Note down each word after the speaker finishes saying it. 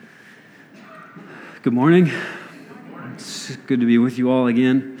Good morning. It's good to be with you all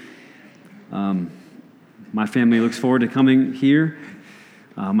again. My family looks forward to coming here.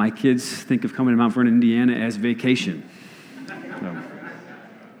 My kids think of coming to Mount Vernon, Indiana as vacation. So,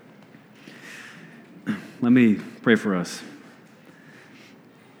 let me pray for us.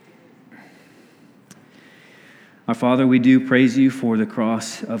 Our Father, we do praise you for the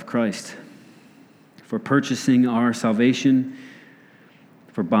cross of Christ, for purchasing our salvation,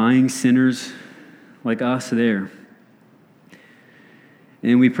 for buying sinners like us there.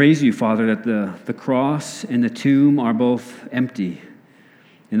 And we praise you, Father, that the cross and the tomb are both empty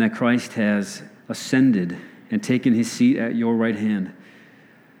and that Christ has ascended and taken his seat at your right hand.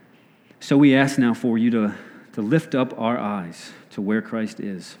 So we ask now for you to lift up our eyes to where Christ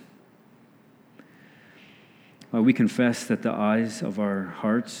is. We confess that the eyes of our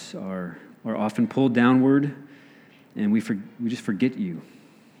hearts are often pulled downward, and we just forget you.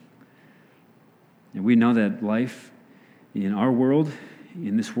 And we know that life in our world,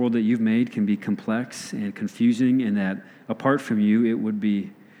 in this world that you've made, can be complex and confusing, and that apart from you, it would be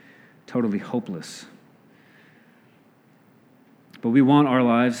totally hopeless. But we want our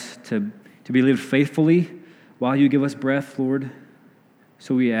lives to be lived faithfully while you give us breath, Lord.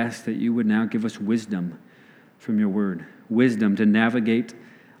 So we ask that you would now give us wisdom from your word, wisdom to navigate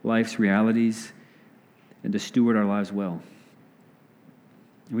life's realities and to steward our lives well.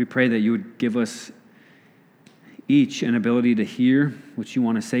 And we pray that you would give us each an ability to hear what you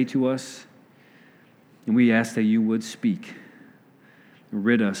want to say to us. And we ask that you would speak,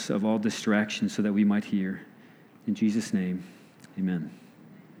 rid us of all distractions so that we might hear. In Jesus' name, amen.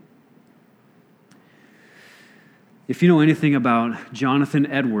 If you know anything about Jonathan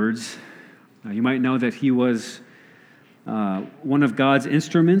Edwards, you might know that he was one of God's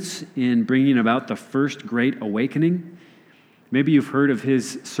instruments in bringing about the first Great Awakening. Maybe you've heard of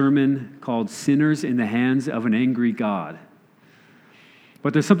his sermon called Sinners in the Hands of an Angry God.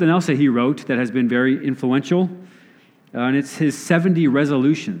 But there's something else that he wrote that has been very influential, and it's his 70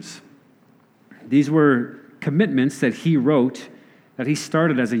 resolutions. These were commitments that he wrote that he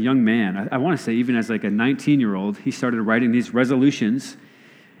started as a young man. I want to say even as like a 19-year-old, he started writing these resolutions,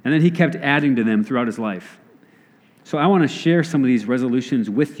 and then he kept adding to them throughout his life. So I want to share some of these resolutions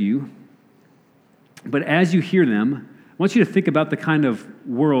with you, but as you hear them, I want you to think about the kind of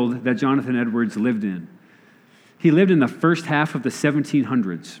world that Jonathan Edwards lived in. He lived in the first half of the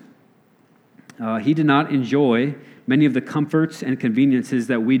 1700s. He did not enjoy many of the comforts and conveniences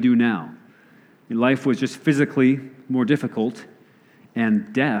that we do now. Life was just physically more difficult,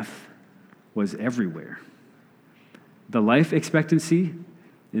 and death was everywhere. The life expectancy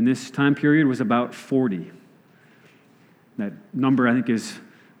in this time period was about 40. That number, I think, is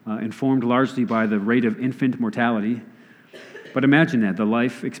informed largely by the rate of infant mortality. But imagine that, the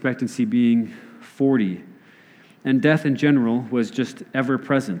life expectancy being 40. And death in general was just ever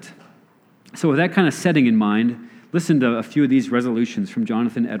present. So with that kind of setting in mind, listen to a few of these resolutions from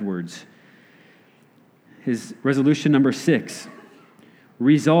Jonathan Edwards. His resolution number 6,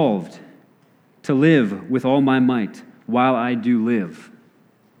 resolved to live with all my might while I do live.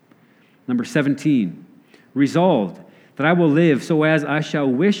 Number 17, resolved that I will live so as I shall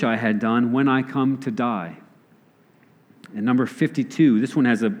wish I had done when I come to die. And number 52, this one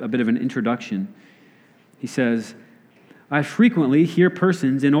has a bit of an introduction. He says, I frequently hear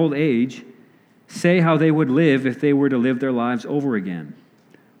persons in old age say how they would live if they were to live their lives over again.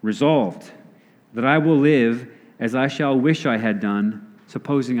 Resolved that I will live as I shall wish I had done,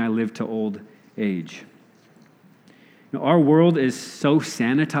 supposing I live to old age. Our world is so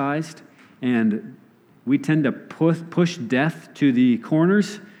sanitized, and we tend to push death to the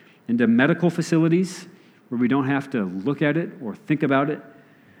corners into medical facilities where we don't have to look at it or think about it.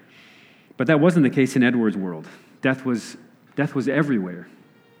 But that wasn't the case in Edwards' world. Death was everywhere.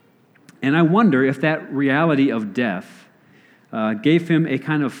 And I wonder if that reality of death gave him a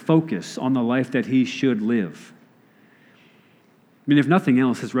kind of focus on the life that he should live. I mean, if nothing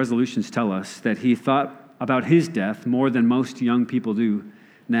else, his resolutions tell us that he thought about his death more than most young people do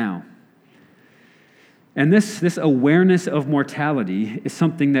now. And this awareness of mortality is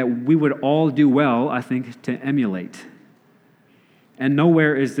something that we would all do well, I think, to emulate. And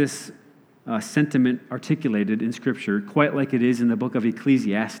nowhere is this sentiment articulated in Scripture quite like it is in the book of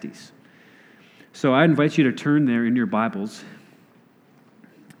Ecclesiastes. So I invite you to turn there in your Bibles.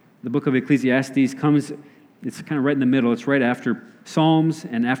 The book of Ecclesiastes it's kind of right in the middle. It's right after Psalms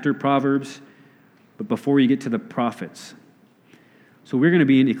and after Proverbs, but before you get to the prophets. So we're going to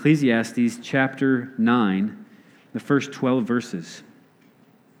be in Ecclesiastes chapter 9, the first 12 verses.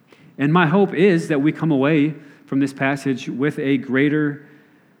 And my hope is that we come away from this passage with a greater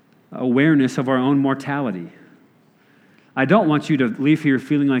awareness of our own mortality. I don't want you to leave here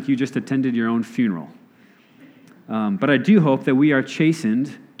feeling like you just attended your own funeral. But I do hope that we are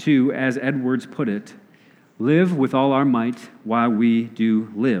chastened to, as Edwards put it, live with all our might while we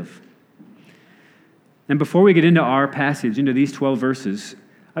do live. And before we get into our passage, into these 12 verses,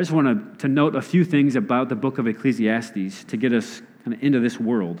 I just want to note a few things about the book of Ecclesiastes to get us kind of into this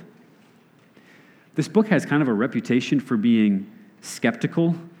world. This book has kind of a reputation for being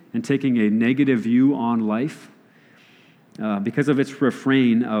skeptical and taking a negative view on life because of its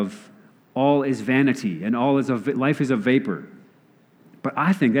refrain of all is vanity and life is a vapor. But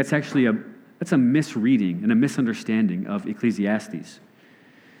I think that's actually a misreading and a misunderstanding of Ecclesiastes.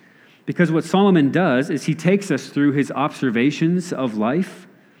 Because what Solomon does is he takes us through his observations of life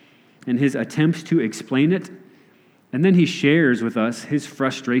and his attempts to explain it, and then he shares with us his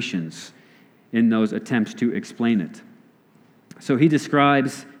frustrations in those attempts to explain it. So he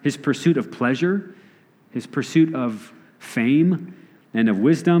describes his pursuit of pleasure, his pursuit of fame and of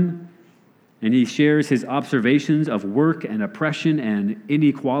wisdom, and he shares his observations of work and oppression and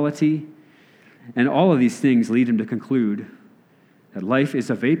inequality. And all of these things lead him to conclude that life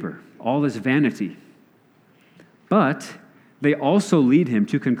is a vapor, all is vanity. But they also lead him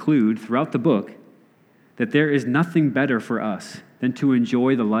to conclude throughout the book that there is nothing better for us than to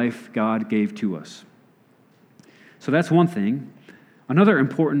enjoy the life God gave to us. So that's one thing. Another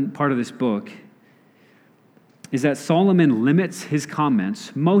important part of this book is that Solomon limits his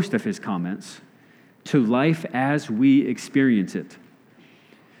comments, most of his comments, to life as we experience it.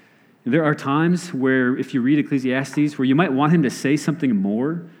 There are times where, if you read Ecclesiastes, where you might want him to say something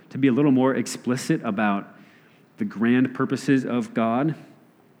more, to be a little more explicit about the grand purposes of God.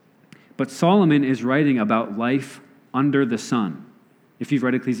 But Solomon is writing about life under the sun. If you've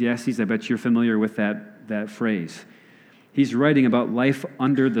read Ecclesiastes, I bet you're familiar with that phrase. He's writing about life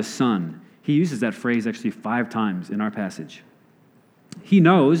under the sun. He uses that phrase actually 5 times in our passage. He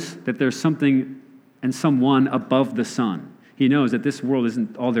knows that there's something and someone above the sun. He knows that this world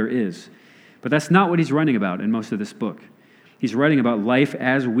isn't all there is. But that's not what he's writing about in most of this book. He's writing about life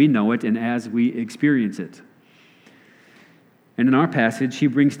as we know it and as we experience it. And in our passage, he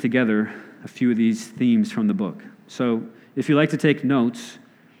brings together a few of these themes from the book. So if you like to take notes,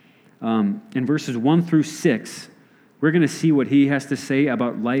 in verses 1 through 6, we're going to see what he has to say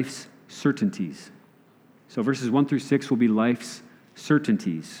about life's certainties. So verses 1 through 6 will be life's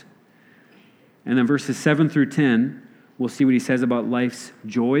certainties. And then verses 7 through 10, we'll see what he says about life's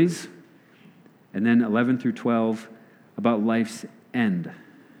joys. And then 11 through 12, about life's end.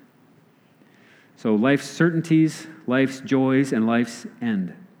 So life's certainties, life's joys, and life's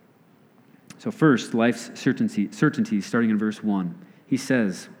end. So first, life's certainties, starting in verse 1. He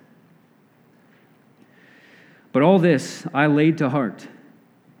says, "But all this I laid to heart,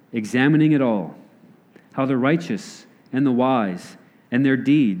 examining it all, how the righteous and the wise and their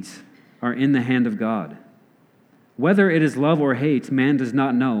deeds are in the hand of God. Whether it is love or hate, man does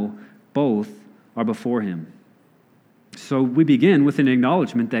not know. Both are before him." So we begin with an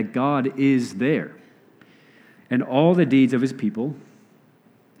acknowledgement that God is there. And all the deeds of his people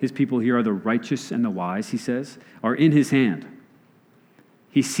here are the righteous and the wise, he says, are in his hand.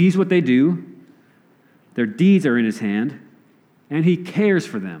 He sees what they do, their deeds are in his hand, and he cares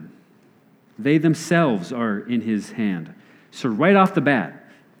for them. They themselves are in his hand. So right off the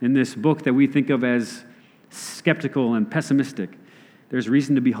bat, in this book that we think of as skeptical and pessimistic, there's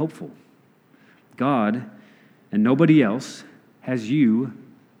reason to be hopeful. God and nobody else has you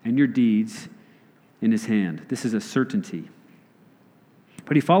and your deeds in his hand. This is a certainty.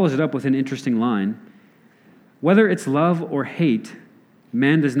 But he follows it up with an interesting line. Whether it's love or hate,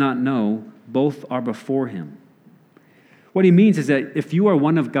 man does not know. Both are before him. What he means is that if you are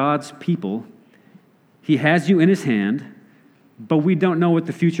one of God's people, he has you in his hand, but we don't know what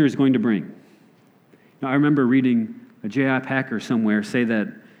the future is going to bring. Now, I remember reading a J.I. Packer somewhere say that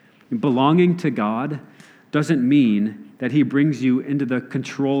belonging to God doesn't mean that he brings you into the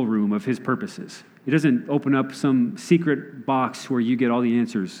control room of his purposes. He doesn't open up some secret box where you get all the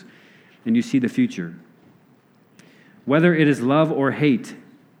answers and you see the future. Whether it is love or hate,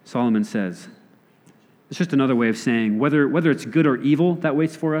 Solomon says. It's just another way of saying whether it's good or evil that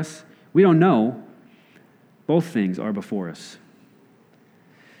waits for us, we don't know. Both things are before us.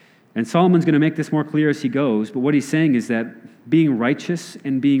 And Solomon's going to make this more clear as he goes, but what he's saying is that being righteous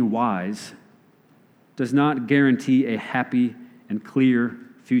and being wise does not guarantee a happy and clear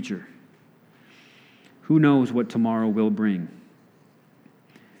future. Who knows what tomorrow will bring?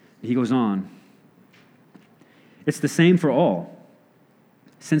 He goes on. It's the same for all,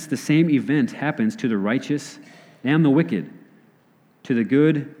 since the same event happens to the righteous and the wicked, to the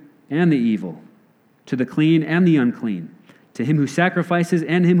good and the evil, to the clean and the unclean, to him who sacrifices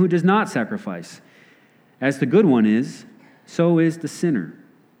and him who does not sacrifice. As the good one is, so is the sinner.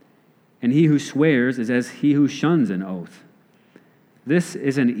 And he who swears is as he who shuns an oath. This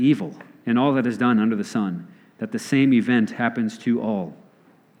is an evil in all that is done under the sun, that the same event happens to all.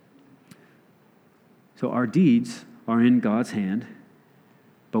 So our deeds are in God's hand,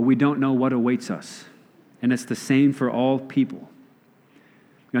 but we don't know what awaits us. And it's the same for all people.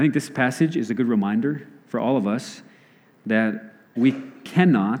 I think this passage is a good reminder for all of us that we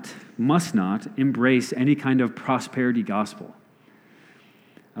must not embrace any kind of prosperity gospel.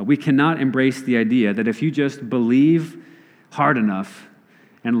 We cannot embrace the idea that if you just believe hard enough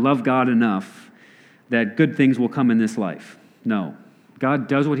and love God enough, that good things will come in this life. No. God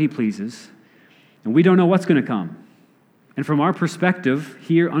does what he pleases, and we don't know what's going to come. And from our perspective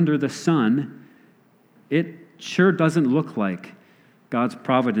here under the sun, it sure doesn't look like God's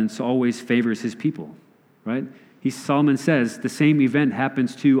providence always favors his people, right? Solomon says the same event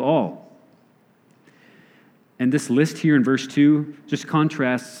happens to all. And this list here in verse 2 just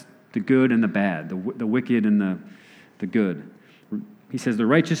contrasts the good and the bad, the wicked and the good. He says the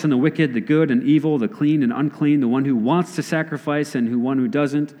righteous and the wicked, the good and evil, the clean and unclean, the one who wants to sacrifice and one who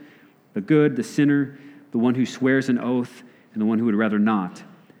doesn't, the good, the sinner, the one who swears an oath, and the one who would rather not.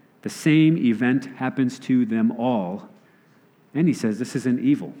 The same event happens to them all. And he says this is an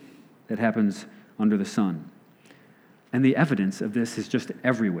evil that happens under the sun. And the evidence of this is just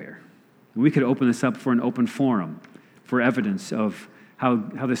everywhere. We could open this up for an open forum for evidence of how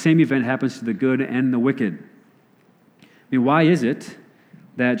the same event happens to the good and the wicked. I mean, why is it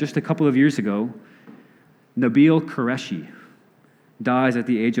that just a couple of years ago, Nabil Qureshi dies at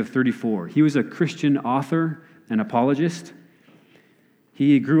the age of 34? He was a Christian author and apologist.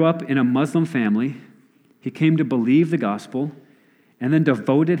 He grew up in a Muslim family. He came to believe the gospel and then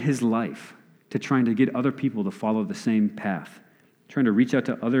devoted his life to trying to get other people to follow the same path, trying to reach out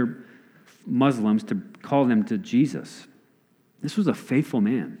to other Muslims to call them to Jesus. This was a faithful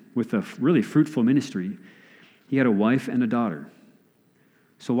man with a really fruitful ministry. He had a wife and a daughter.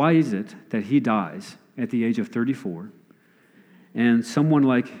 So why is it that he dies at the age of 34 and someone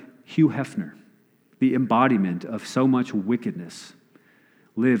like Hugh Hefner, the embodiment of so much wickedness,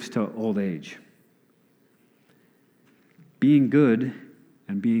 lives to old age? Being good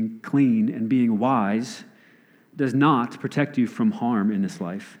and being clean and being wise does not protect you from harm in this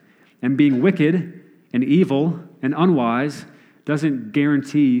life. And being wicked and evil and unwise doesn't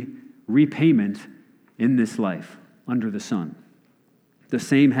guarantee repayment in this life under the sun. The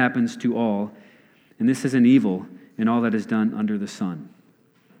same happens to all, and this is an evil in all that is done under the sun.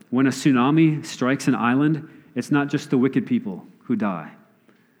 When a tsunami strikes an island, it's not just the wicked people who die.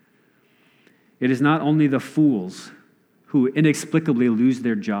 It is not only the fools who inexplicably lose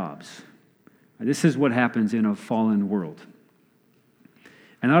their jobs. This is what happens in a fallen world.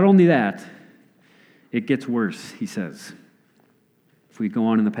 And not only that, it gets worse, he says. If we go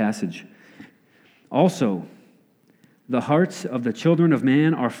on in the passage. Also, the hearts of the children of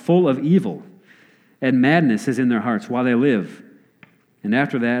man are full of evil, and madness is in their hearts while they live. And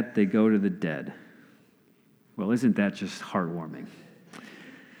after that, they go to the dead. Well, isn't that just heartwarming?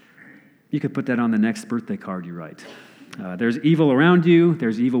 You could put that on the next birthday card you write. There's evil around you,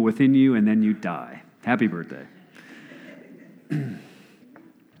 there's evil within you, and then you die. Happy birthday.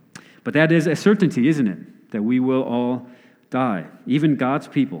 But that is a certainty, isn't it? That we will all die. Even God's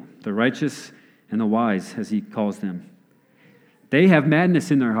people, the righteous and the wise, as he calls them. They have madness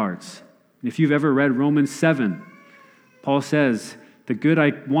in their hearts. If you've ever read Romans 7, Paul says, the good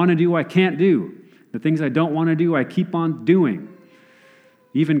I want to do, I can't do. The things I don't want to do, I keep on doing.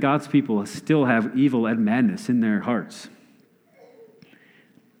 Even God's people still have evil and madness in their hearts.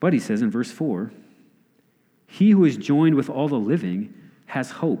 But he says in verse 4, he who is joined with all the living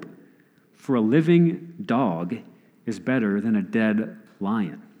has hope, for a living dog is better than a dead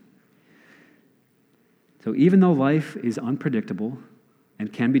lion. So even though life is unpredictable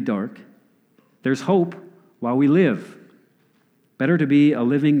and can be dark, there's hope while we live. Better to be a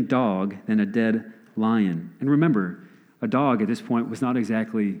living dog than a dead lion. And remember, a dog at this point was not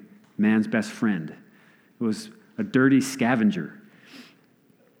exactly man's best friend. It was a dirty scavenger.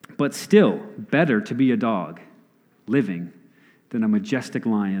 But still, better to be a dog living than a majestic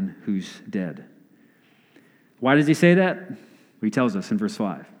lion who's dead. Why does he say that? He tells us in verse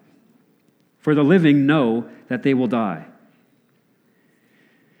 5. For the living know that they will die.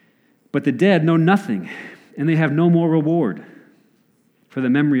 But the dead know nothing, and they have no more reward, for the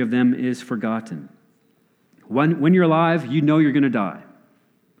memory of them is forgotten. When you're alive, you know you're going to die.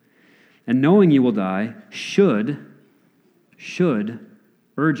 And knowing you will die should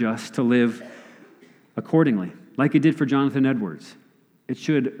urge us to live accordingly, like it did for Jonathan Edwards. It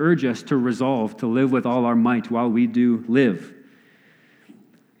should urge us to resolve to live with all our might while we do live.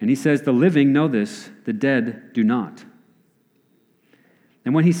 And he says, the living know this, the dead do not.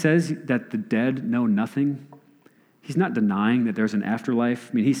 And when he says that the dead know nothing, he's not denying that there's an afterlife.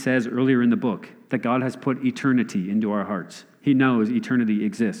 I mean, he says earlier in the book that God has put eternity into our hearts. He knows eternity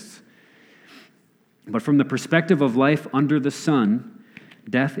exists. But from the perspective of life under the sun,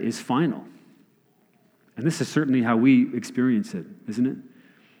 death is final. And this is certainly how we experience it, isn't it?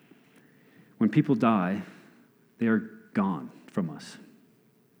 When people die, they are gone from us.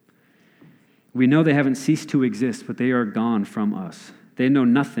 We know they haven't ceased to exist, but they are gone from us. They know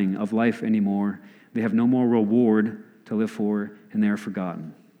nothing of life anymore. They have no more reward to live for, and they are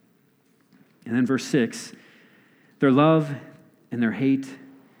forgotten. And then verse 6, their love and their hate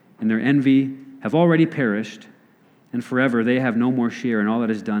and their envy have already perished, and forever they have no more share in all that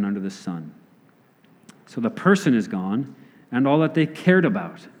is done under the sun. So the person is gone, and all that they cared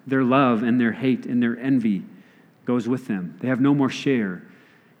about, their love and their hate and their envy, goes with them. They have no more share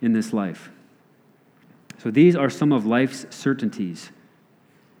in this life. So these are some of life's certainties.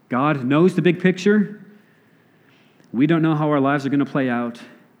 God knows the big picture. We don't know how our lives are going to play out,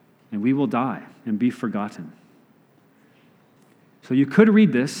 and we will die and be forgotten. So you could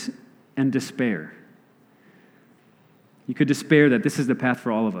read this and despair. You could despair that this is the path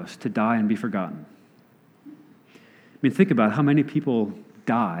for all of us, to die and be forgotten. I mean, think about how many people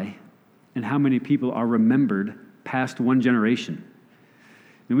die and how many people are remembered past one generation.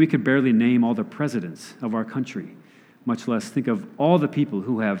 I mean, we could barely name all the presidents of our country, much less think of all the people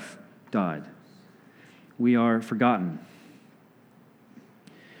who have died. We are forgotten.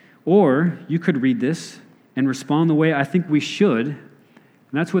 Or you could read this and respond the way I think we should, and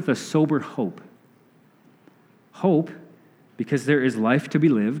that's with a sober hope. Hope because there is life to be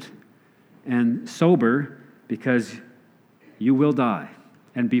lived, and sober because you will die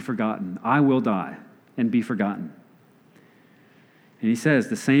and be forgotten. I will die and be forgotten. And he says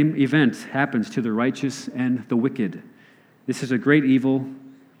the same event happens to the righteous and the wicked. This is a great evil,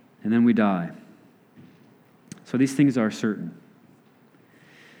 and then we die. So these things are certain.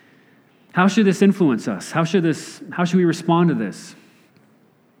 How should this influence us? How should we respond to this?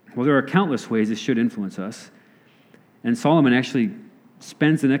 Well, there are countless ways this should influence us. And Solomon actually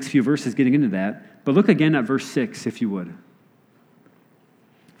spends the next few verses getting into that. But look again at verse 6, if you would.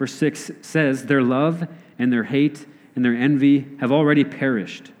 Verse 6 says, their love and their hate and their envy have already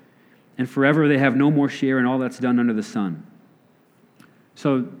perished, and forever they have no more share in all that's done under the sun.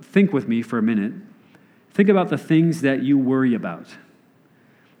 So think with me for a minute. Think about the things that you worry about,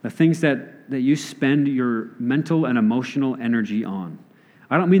 the things that you spend your mental and emotional energy on.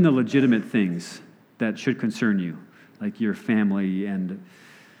 I don't mean the legitimate things that should concern you, like your family and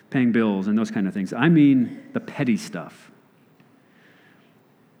paying bills and those kind of things. I mean the petty stuff.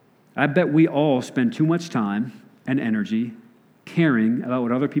 I bet we all spend too much time and energy caring about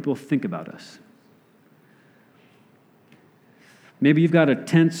what other people think about us. Maybe you've got a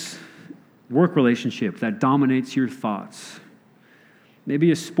tense work relationship that dominates your thoughts.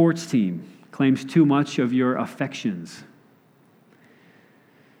 Maybe a sports team claims too much of your affections.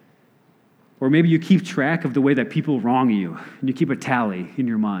 Or maybe you keep track of the way that people wrong you, and you keep a tally in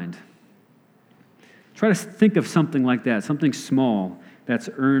your mind. Try to think of something like that, something small that's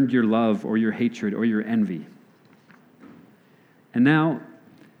earned your love or your hatred or your envy. And now,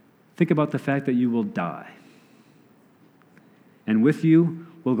 think about the fact that you will die. And with you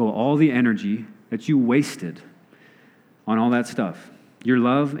will go all the energy that you wasted on all that stuff. Your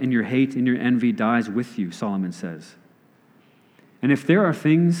love and your hate and your envy dies with you, Solomon says. And if there are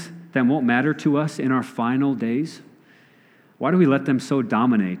things that won't matter to us in our final days, why do we let them so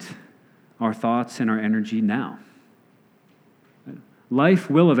dominate our thoughts and our energy now? Life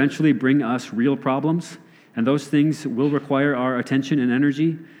will eventually bring us real problems, and those things will require our attention and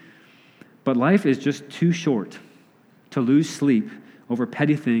energy. But life is just too short to lose sleep over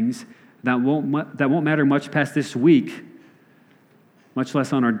petty things that won't matter much past this week, much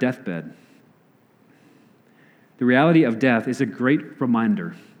less on our deathbed. The reality of death is a great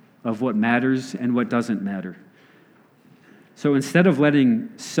reminder of what matters and what doesn't matter. So instead of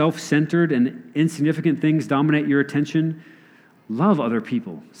letting self-centered and insignificant things dominate your attention, love other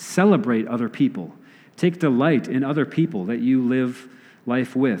people, celebrate other people, take delight in other people that you live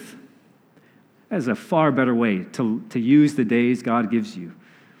life with. That is a far better way to use the days God gives you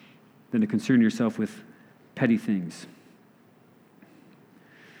than to concern yourself with petty things.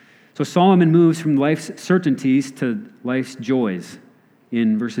 So Solomon moves from life's certainties to life's joys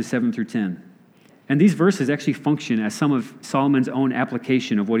in verses 7 through 10. And these verses actually function as some of Solomon's own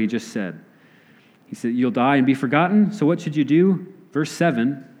application of what he just said. He said, you'll die and be forgotten, so what should you do? Verse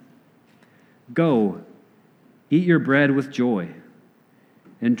 7, go, eat your bread with joy,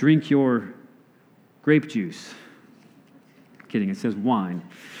 and drink your grape juice. Kidding, it says wine,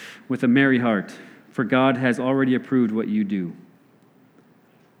 with a merry heart, for God has already approved what you do.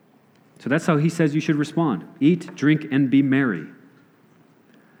 So that's how he says you should respond. Eat, drink, and be merry.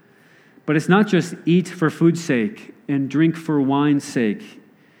 But it's not just eat for food's sake and drink for wine's sake,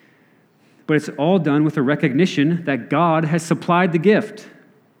 but it's all done with a recognition that God has supplied the gift.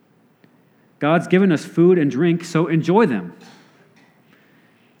 God's given us food and drink, so enjoy them.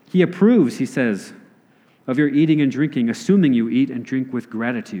 He approves, he says, of your eating and drinking, assuming you eat and drink with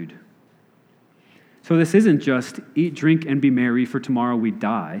gratitude. So this isn't just eat, drink, and be merry, for tomorrow we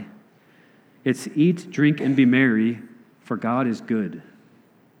die. It's eat, drink, and be merry, for God is good.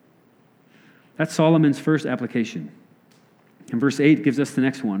 That's Solomon's first application. And verse 8 gives us the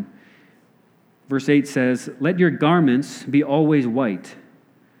next one. Verse 8 says, let your garments be always white.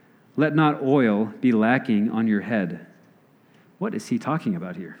 Let not oil be lacking on your head. What is he talking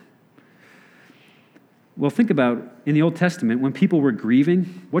about here? Well, think about in the Old Testament, when people were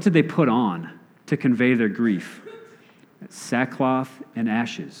grieving, what did they put on to convey their grief? Sackcloth and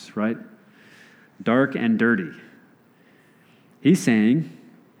ashes, right? Dark and dirty. He's saying,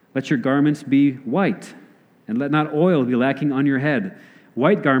 let your garments be white, and let not oil be lacking on your head.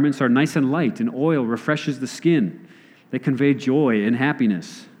 White garments are nice and light, and oil refreshes the skin. They convey joy and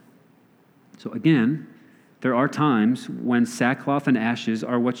happiness. So again, there are times when sackcloth and ashes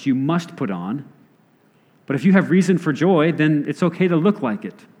are what you must put on, but if you have reason for joy, then it's okay to look like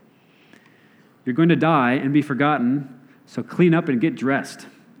it. You're going to die and be forgotten, so clean up and get dressed.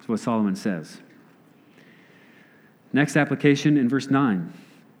 That's what Solomon says. Next application in verse 9.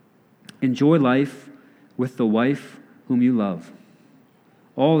 Enjoy life with the wife whom you love,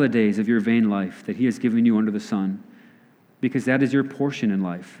 all the days of your vain life that he has given you under the sun, because that is your portion in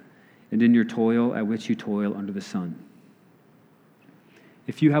life, and in your toil at which you toil under the sun.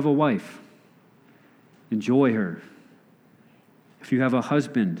 If you have a wife, enjoy her. If you have a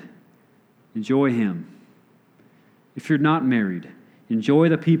husband, enjoy him. If you're not married, enjoy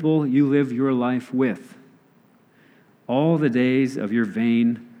the people you live your life with, all the days of your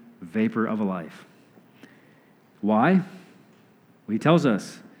vain vapor of a life. Why? Well, he tells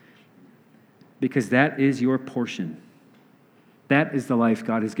us, because that is your portion. That is the life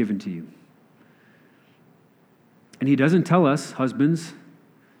God has given to you. And he doesn't tell us, husbands,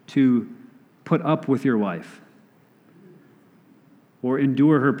 to put up with your wife or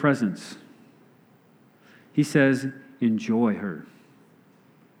endure her presence. He says, enjoy her.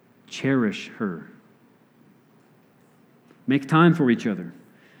 Cherish her. Make time for each other.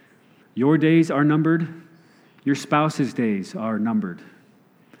 Your days are numbered. Your spouse's days are numbered.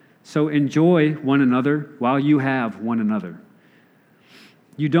 So enjoy one another while you have one another.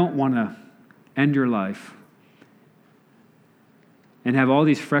 You don't want to end your life and have all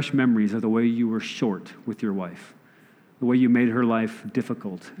these fresh memories of the way you were short with your wife, the way you made her life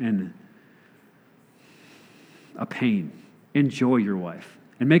difficult and a pain. Enjoy your wife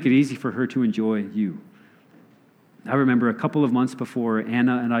and make it easy for her to enjoy you. I remember a couple of months before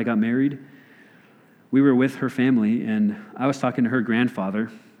Anna and I got married, we were with her family, and I was talking to her grandfather.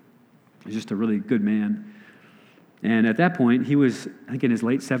 He was just a really good man. And at that point, he was, I think, in his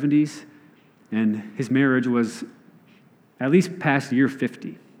late 70s, and his marriage was at least past year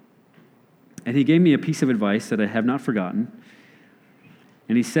 50. And he gave me a piece of advice that I have not forgotten.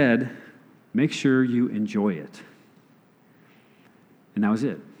 And he said, make sure you enjoy it. And that was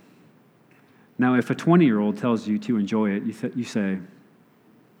it. Now, if a 20-year-old tells you to enjoy it, you say,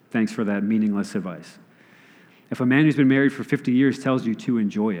 thanks for that meaningless advice. If a man who's been married for 50 years tells you to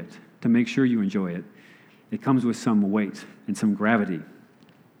enjoy it, to make sure you enjoy it, it comes with some weight and some gravity.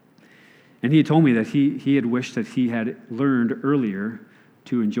 And he had told me that he had wished that he had learned earlier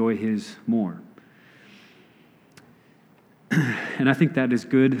to enjoy his more. And I think that is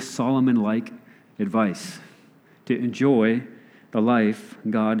good Solomon-like advice, to enjoy the life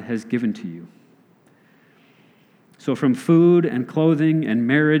God has given to you. So from food and clothing and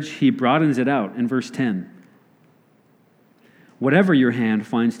marriage, he broadens it out in verse 10. Whatever your hand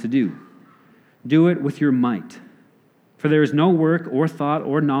finds to do, do it with your might. For there is no work or thought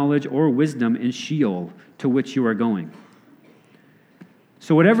or knowledge or wisdom in Sheol to which you are going.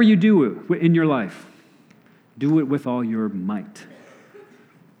 So whatever you do in your life, do it with all your might.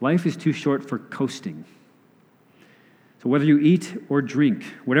 Life is too short for coasting. So whether you eat or drink,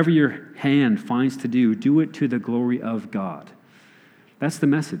 whatever your hand finds to do it to the glory of God. That's the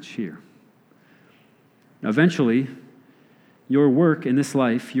message here. Eventually, your work in this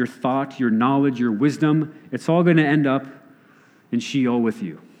life, your thought, your knowledge, your wisdom, it's all going to end up in Sheol with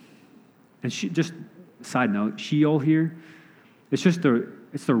you. And just side note, Sheol here, it's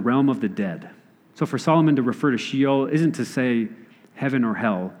the realm of the dead. So for Solomon to refer to Sheol isn't to say heaven or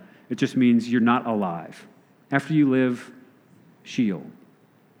hell. It just means you're not alive. After you live, Sheol.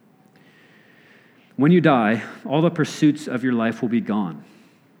 When you die, all the pursuits of your life will be gone.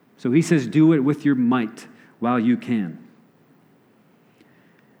 So he says, do it with your might while you can.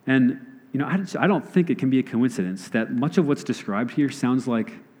 And, I don't think it can be a coincidence that much of what's described here sounds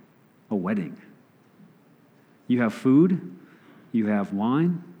like a wedding. You have food, you have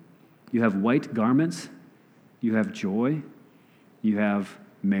wine, you have white garments, you have joy, you have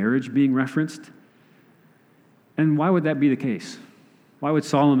marriage being referenced. And why would that be the case? Why would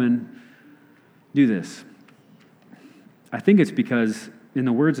Solomon do this? I think it's because, in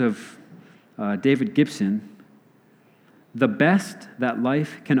the words of David Gibson, the best that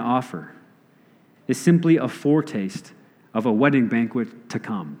life can offer is simply a foretaste of a wedding banquet to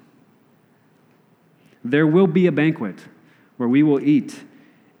come. There will be a banquet where we will eat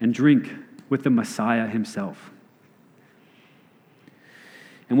and drink with the Messiah himself.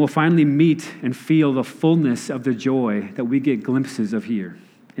 And we'll finally meet and feel the fullness of the joy that we get glimpses of here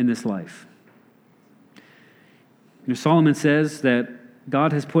in this life. Solomon says that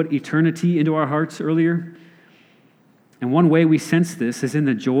God has put eternity into our hearts earlier. And one way we sense this is in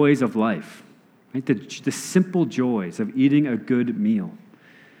the joys of life, right? The simple joys of eating a good meal,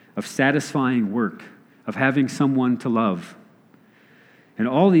 of satisfying work, of having someone to love. And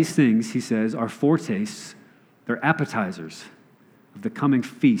all these things, he says, are foretastes, they're appetizers of the coming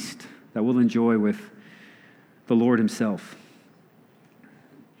feast that we'll enjoy with the Lord himself.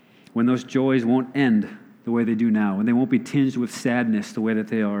 When those joys won't end the way they do now, and they won't be tinged with sadness the way that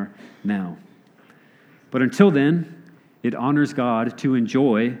they are now. But until then, it honors God to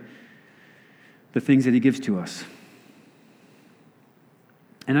enjoy the things that he gives to us.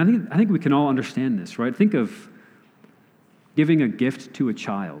 And I think we can all understand this, right? Think of giving a gift to a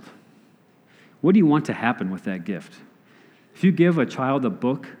child. What do you want to happen with that gift? If you give a child a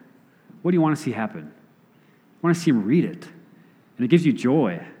book, what do you want to see happen? You want to see him read it. And it gives you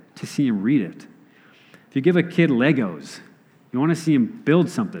joy to see him read it. If you give a kid Legos, you want to see him build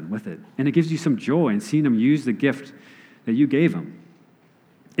something with it. And it gives you some joy in seeing him use the gift that you gave him.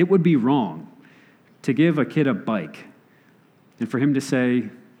 It would be wrong to give a kid a bike and for him to say,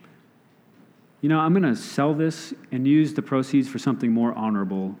 I'm going to sell this and use the proceeds for something more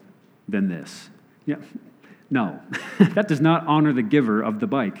honorable than this. Yeah. No, that does not honor the giver of the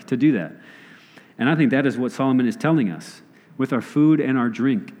bike to do that. And I think that is what Solomon is telling us with our food and our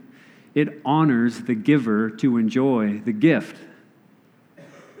drink. It honors the giver to enjoy the gift.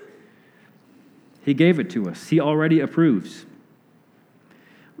 He gave it to us. He already approves.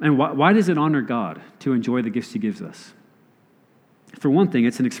 And why does it honor God to enjoy the gifts he gives us? For one thing,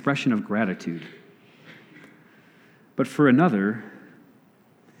 it's an expression of gratitude. But for another,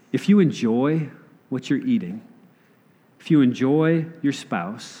 if you enjoy what you're eating, if you enjoy your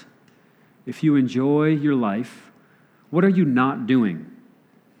spouse, if you enjoy your life, what are you not doing?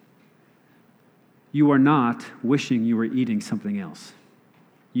 You are not wishing you were eating something else.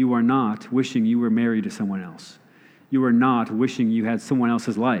 You are not wishing you were married to someone else. You are not wishing you had someone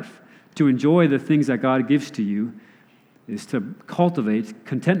else's life. To enjoy the things that God gives to you is to cultivate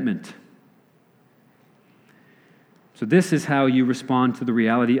contentment. So this is how you respond to the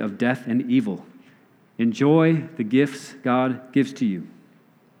reality of death and evil. Enjoy the gifts God gives to you.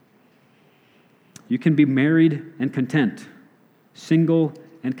 You can be married and content, single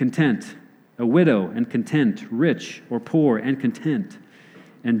and content, a widow and content, rich or poor and content,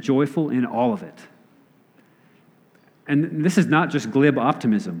 and joyful in all of it. And this is not just glib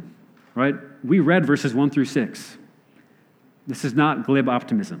optimism, right? We read verses 1 through 6. This is not glib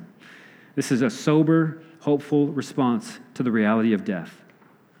optimism. This is a sober, hopeful response to the reality of death.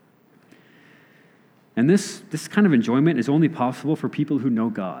 And this kind of enjoyment is only possible for people who know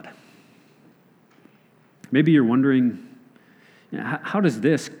God. Maybe you're wondering, how does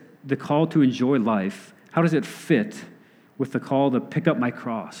the call to enjoy life, how does it fit with the call to pick up my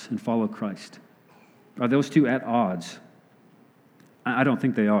cross and follow Christ? Are those two at odds? I don't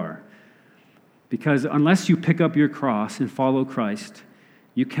think they are. Because unless you pick up your cross and follow Christ,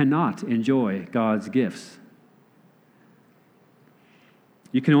 you cannot enjoy God's gifts.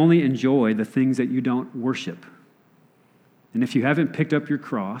 You can only enjoy the things that you don't worship. And if you haven't picked up your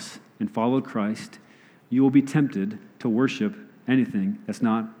cross and followed Christ, you will be tempted to worship anything that's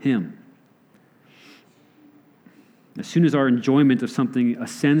not him. As soon as our enjoyment of something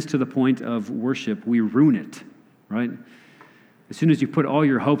ascends to the point of worship, we ruin it, right? As soon as you put all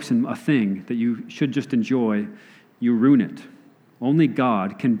your hopes in a thing that you should just enjoy, you ruin it. Only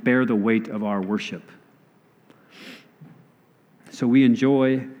God can bear the weight of our worship. So we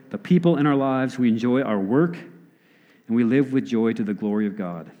enjoy the people in our lives, we enjoy our work, and we live with joy to the glory of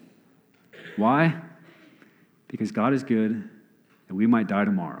God. Why? Because God is good, and we might die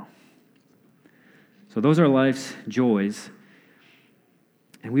tomorrow. So those are life's joys,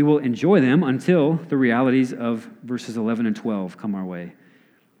 and we will enjoy them until the realities of verses 11 and 12 come our way.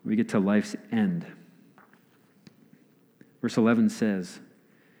 We get to life's end. Verse 11 says,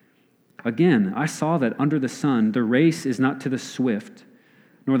 "Again, I saw that under the sun the race is not to the swift,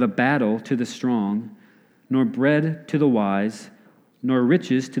 nor the battle to the strong, nor bread to the wise, nor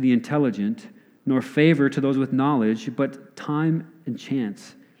riches to the intelligent, nor favor to those with knowledge, but time and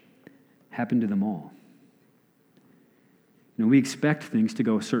chance happen to them all." We expect things to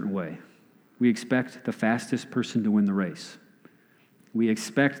go a certain way. We expect the fastest person to win the race. We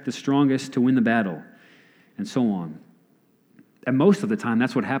expect the strongest to win the battle, and so on. And most of the time,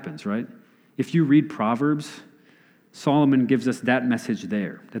 that's what happens, right? If you read Proverbs, Solomon gives us that message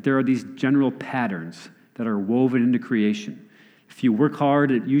there, that there are these general patterns that are woven into creation. If you work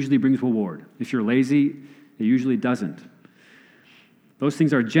hard, it usually brings reward. If you're lazy, it usually doesn't. Those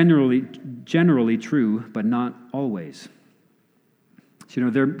things are generally true, but not always. So,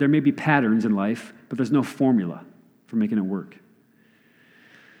 there may be patterns in life, but there's no formula for making it work.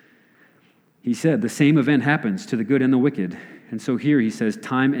 He said the same event happens to the good and the wicked. And so here he says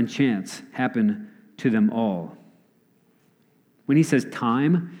time and chance happen to them all. When he says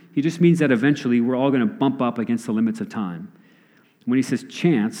time, he just means that eventually we're all going to bump up against the limits of time. When he says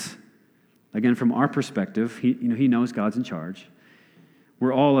chance, again, from our perspective, he knows God's in charge.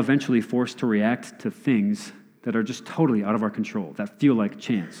 We're all eventually forced to react to things that are just totally out of our control, that feel like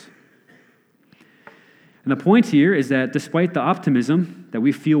chance. And the point here is that despite the optimism that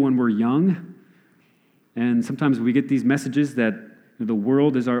we feel when we're young, and sometimes we get these messages that the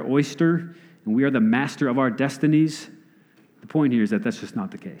world is our oyster and we are the master of our destinies, the point here is that that's just not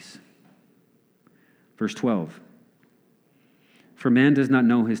the case. Verse 12, "For man does not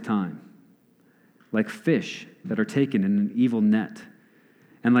know his time, like fish that are taken in an evil net,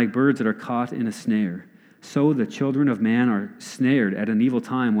 and like birds that are caught in a snare. So the children of man are snared at an evil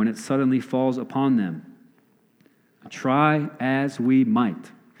time when it suddenly falls upon them. Try as we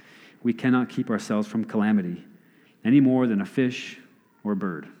might, we cannot keep ourselves from calamity any more than a fish or a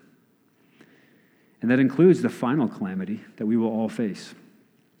bird." And that includes the final calamity that we will all face.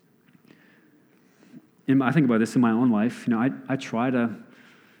 I think about this in my own life. I try to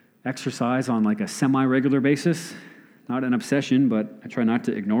exercise on like a semi-regular basis, not an obsession, but I try not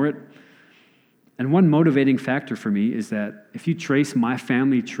to ignore it. And one motivating factor for me is that if you trace my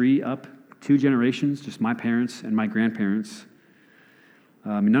family tree up 2 generations, just my parents and my grandparents,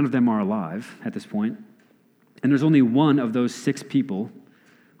 none of them are alive at this point, and there's only one of those 6 people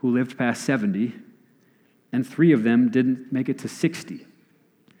who lived past 70, and 3 of them didn't make it to 60.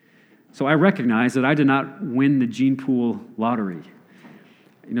 So I recognize that I did not win the gene pool lottery.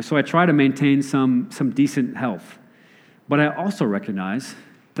 So I try to maintain some decent health. But I also recognize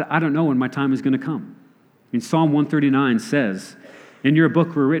that I don't know when my time is going to come. Psalm 139 says, "In your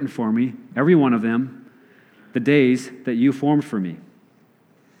book were written for me, every one of them, the days that you formed for me."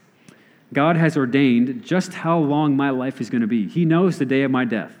 God has ordained just how long my life is going to be. He knows the day of my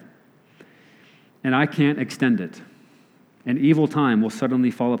death. And I can't extend it. An evil time will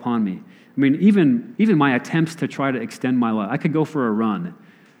suddenly fall upon me. Even my attempts to try to extend my life, I could go for a run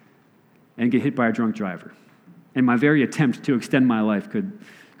and get hit by a drunk driver. And my very attempt to extend my life could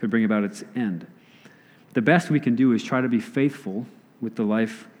bring about its end. The best we can do is try to be faithful with the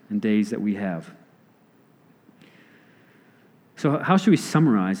life and days that we have. So how should we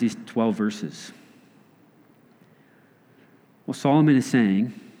summarize these 12 verses? Well, Solomon is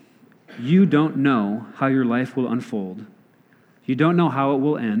saying, you don't know how your life will unfold. You don't know how it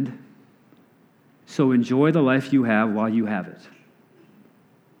will end. So enjoy the life you have while you have it.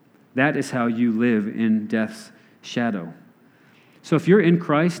 That is how you live in death's shadow. So if you're in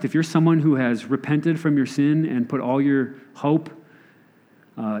Christ, if you're someone who has repented from your sin and put all your hope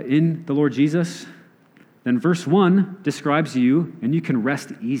in the Lord Jesus, then verse 1 describes you, and you can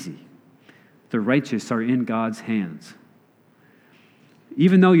rest easy. The righteous are in God's hands.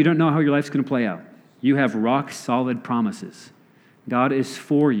 Even though you don't know how your life's going to play out, you have rock-solid promises. God is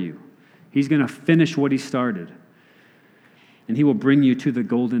for you. He's going to finish what he started, and he will bring you to the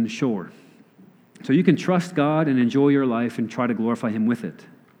golden shore. So you can trust God and enjoy your life and try to glorify him with it.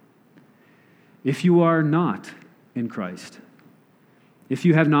 If you are not in Christ, if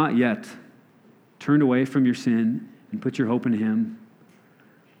you have not yet turned away from your sin and put your hope in him,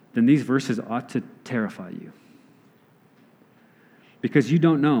 then these verses ought to terrify you. Because you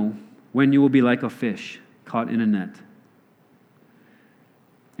don't know when you will be like a fish caught in a net.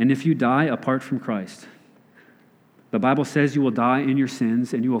 And if you die apart from Christ, the Bible says you will die in your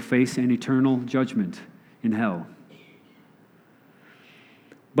sins and you will face an eternal judgment in hell.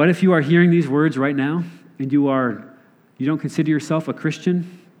 But if you are hearing these words right now and you don't consider yourself a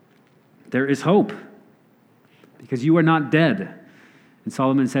Christian, there is hope because you are not dead. And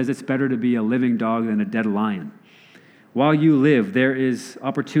Solomon says it's better to be a living dog than a dead lion. While you live, there is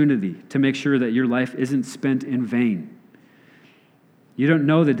opportunity to make sure that your life isn't spent in vain. You don't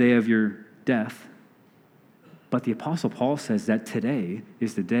know the day of your death, but the Apostle Paul says that today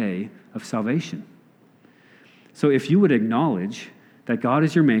is the day of salvation. So if you would acknowledge that God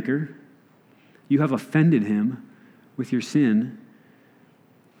is your maker, you have offended him with your sin,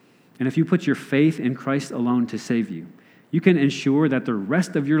 and if you put your faith in Christ alone to save you, you can ensure that the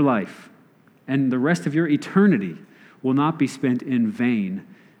rest of your life and the rest of your eternity will not be spent in vain,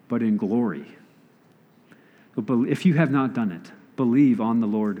 but in glory. But if you have not done it, believe on the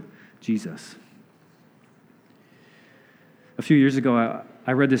Lord Jesus. A few years ago,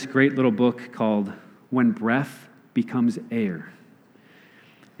 I read this great little book called When Breath Becomes Air.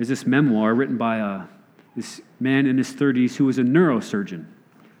 There's this memoir written by this man in his 30s who was a neurosurgeon,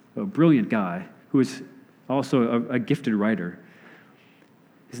 a brilliant guy who was also a gifted writer.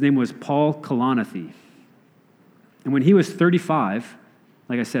 His name was Paul Kalanithi. And when he was 35,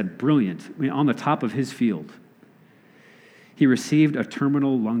 like I said, brilliant, on the top of his field, he received a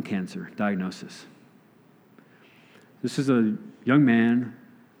terminal lung cancer diagnosis. This is a young man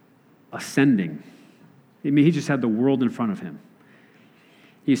ascending. He just had the world in front of him.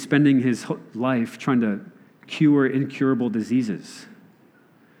 He's spending his life trying to cure incurable diseases.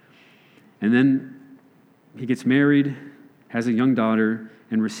 And then he gets married, has a young daughter,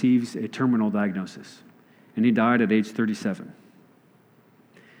 and receives a terminal diagnosis. And he died at age 37.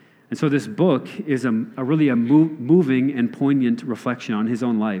 And so this book is a really moving and poignant reflection on his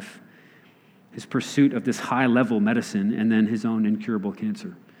own life, his pursuit of this high-level medicine, and then his own incurable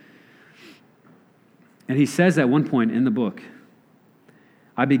cancer. And he says at one point in the book,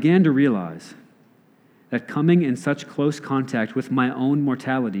 I began to realize that coming in such close contact with my own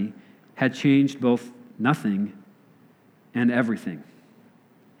mortality had changed both nothing and everything.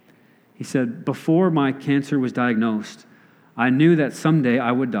 He said, before my cancer was diagnosed, I knew that someday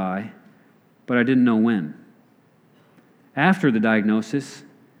I would die, but I didn't know when. After the diagnosis,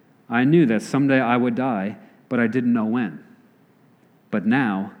 I knew that someday I would die, but I didn't know when. But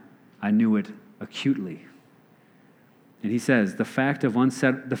now, I knew it acutely. And he says, the fact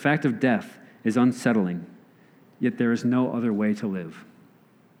of death is unsettling, yet there is no other way to live.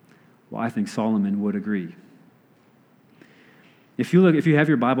 Well, I think Solomon would agree. If you have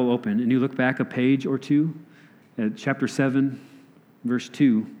your Bible open and you look back a page or two at chapter 7, verse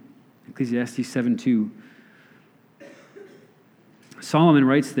 2, Ecclesiastes 7:2, Solomon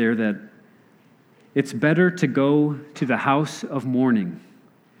writes there that it's better to go to the house of mourning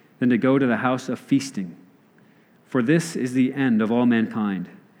than to go to the house of feasting. For this is the end of all mankind,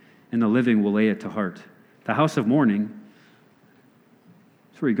 and the living will lay it to heart. The house of mourning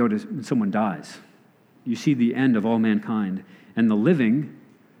is where you go to when someone dies. You see the end of all mankind, and the living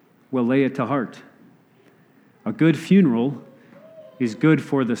will lay it to heart. A good funeral is good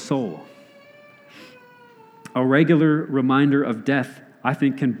for the soul. A regular reminder of death, I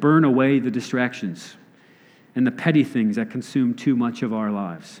think, can burn away the distractions and the petty things that consume too much of our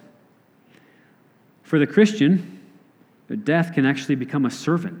lives. For the Christian, death can actually become a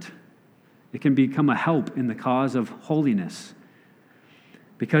servant. It can become a help in the cause of holiness.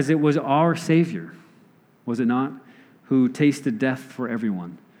 Because it was our Savior, was it not, who tasted death for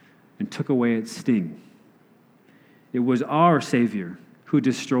everyone and took away its sting. It was our Savior who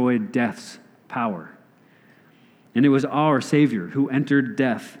destroyed death's power. And it was our Savior who entered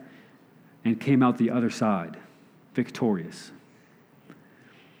death and came out the other side, victorious.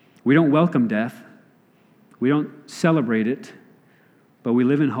 We don't welcome death. We don't celebrate it, but we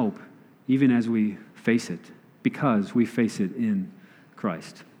live in hope even as we face it, because we face it in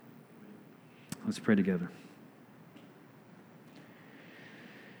Christ. Let's pray together.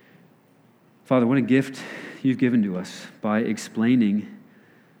 Father, what a gift you've given to us by explaining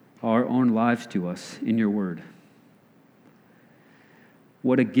our own lives to us in your word.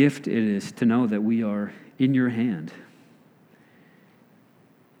 What a gift it is to know that we are in your hand.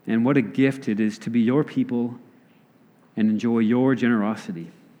 And what a gift it is to be your people and enjoy your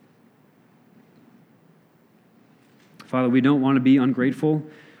generosity. Father, we don't want to be ungrateful.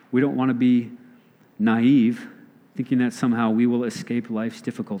 We don't want to be naive, thinking that somehow we will escape life's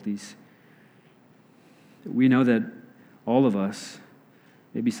difficulties. We know that all of us,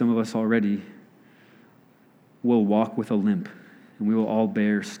 maybe some of us already, will walk with a limp, and we will all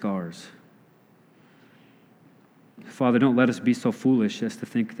bear scars. Father, don't let us be so foolish as to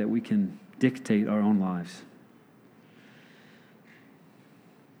think that we can dictate our own lives.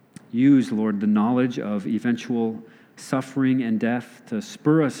 Use, Lord, the knowledge of eventual suffering and death to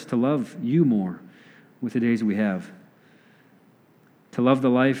spur us to love you more with the days we have, to love the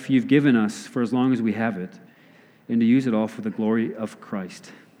life you've given us for as long as we have it, and to use it all for the glory of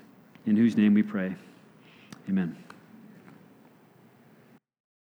Christ, in whose name we pray. Amen.